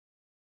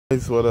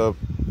Guys, what up?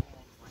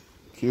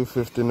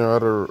 Q50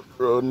 Narada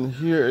Road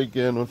here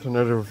again with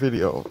another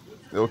video.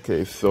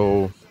 Okay,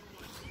 so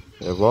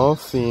you've all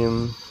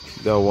seen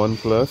the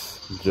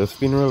OnePlus just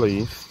been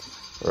released,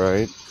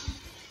 right?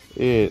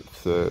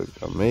 It's an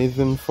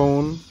amazing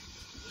phone.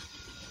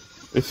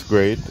 It's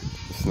great.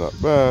 It's not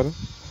bad,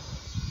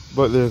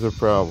 but there's a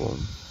problem.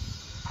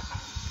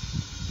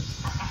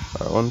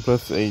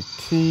 OnePlus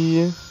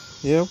 8T.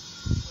 Yep.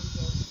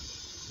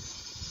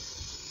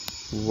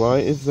 Why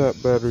is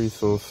that battery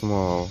so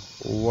small?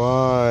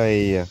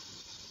 Why?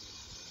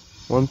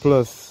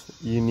 OnePlus,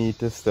 you need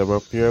to step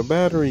up your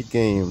battery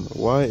game.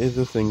 Why is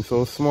the thing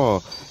so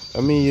small?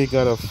 I mean, you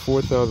got a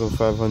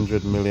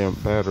 4,500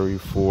 milliamp battery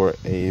for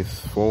a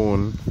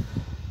phone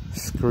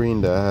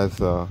screen that has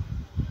a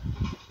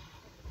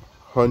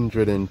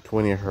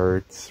 120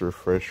 hertz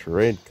refresh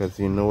rate, because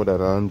you know that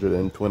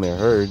 120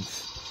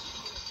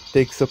 hertz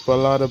takes up a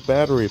lot of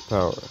battery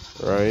power,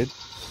 right?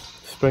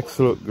 Specs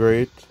look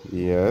great,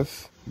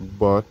 yes,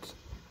 but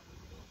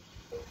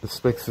the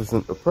specs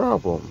isn't the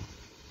problem,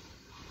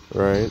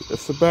 right?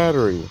 It's the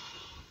battery.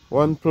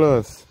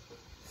 OnePlus,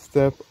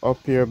 step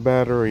up your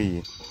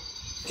battery.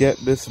 Get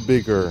this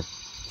bigger,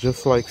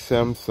 just like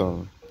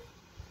Samsung.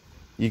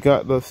 You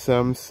got the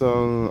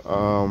Samsung,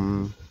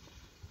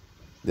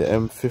 the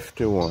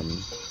M51.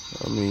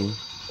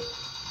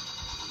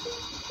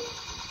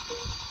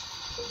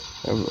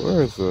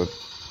 Where is it?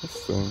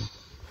 This thing.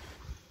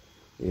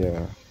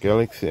 Yeah,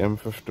 Galaxy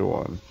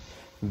M51.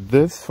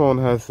 This phone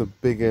has the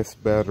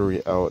biggest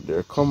battery out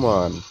there. Come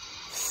on,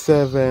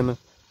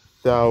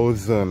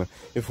 7,000.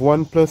 If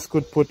OnePlus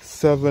could put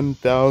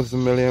 7,000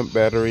 milliamp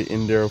battery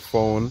in their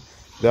phone,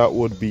 that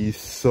would be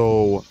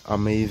so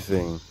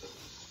amazing.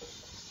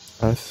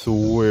 I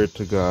swear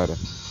to God,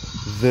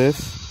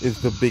 this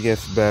is the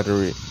biggest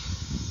battery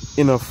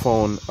in a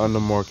phone on the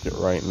market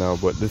right now.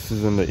 But this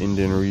is in the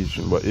Indian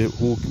region. But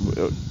who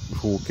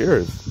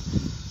cares?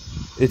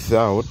 It's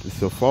out.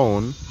 It's a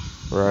phone,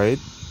 right?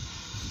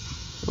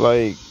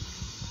 Like,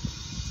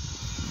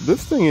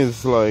 this thing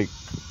is like,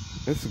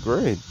 it's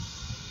great.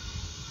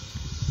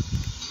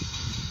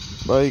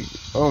 Like,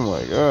 oh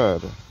my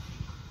God.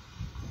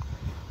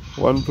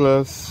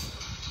 OnePlus,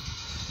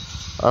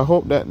 I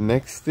hope that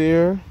next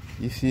year,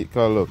 you see it,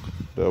 cause look,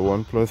 the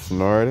OnePlus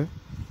Nord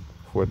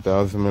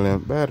 4,000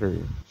 milliamp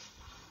battery.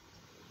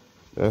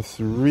 That's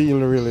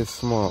really, really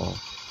small,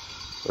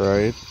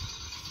 right?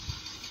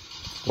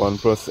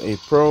 OnePlus 8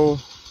 Pro,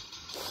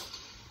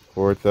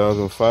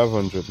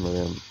 4,500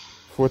 milliamp,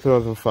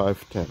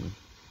 4,510,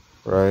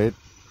 right?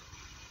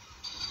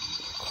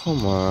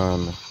 Come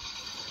on,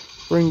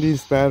 bring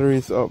these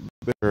batteries up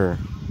bigger.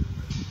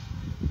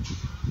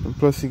 And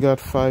plus you got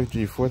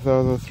 5G,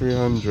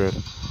 4,300.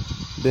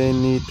 They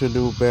need to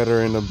do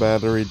better in the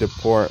battery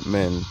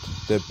department.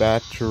 The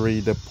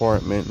battery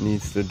department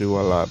needs to do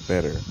a lot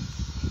better.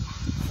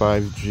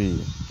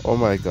 5G. Oh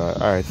my God.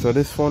 Alright, so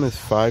this phone is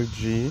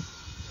 5G.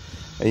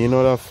 And you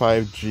know that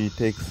 5G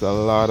takes a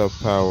lot of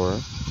power.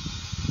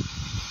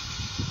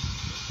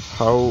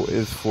 How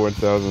is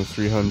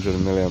 4,300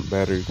 milliamp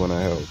battery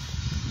gonna help?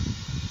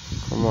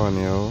 Come on,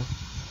 yo.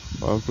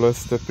 OnePlus,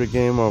 step your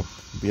game up.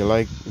 Be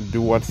like,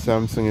 do what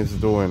Samsung is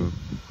doing.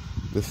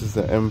 This is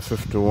the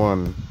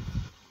M51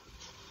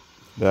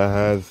 that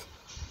has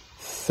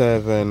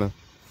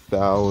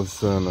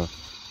 7,000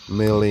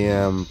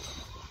 milliamp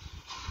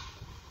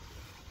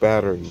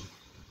battery.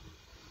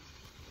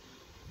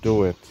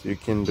 Do it. You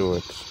can do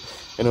it.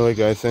 Anyway,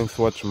 guys, thanks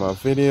for watching my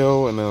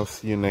video, and I'll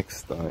see you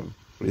next time.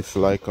 Please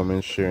like,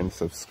 comment, share, and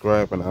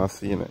subscribe, and I'll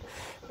see you next.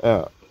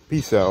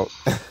 Peace out.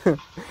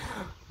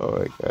 Oh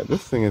my God,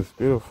 this thing is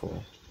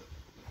beautiful.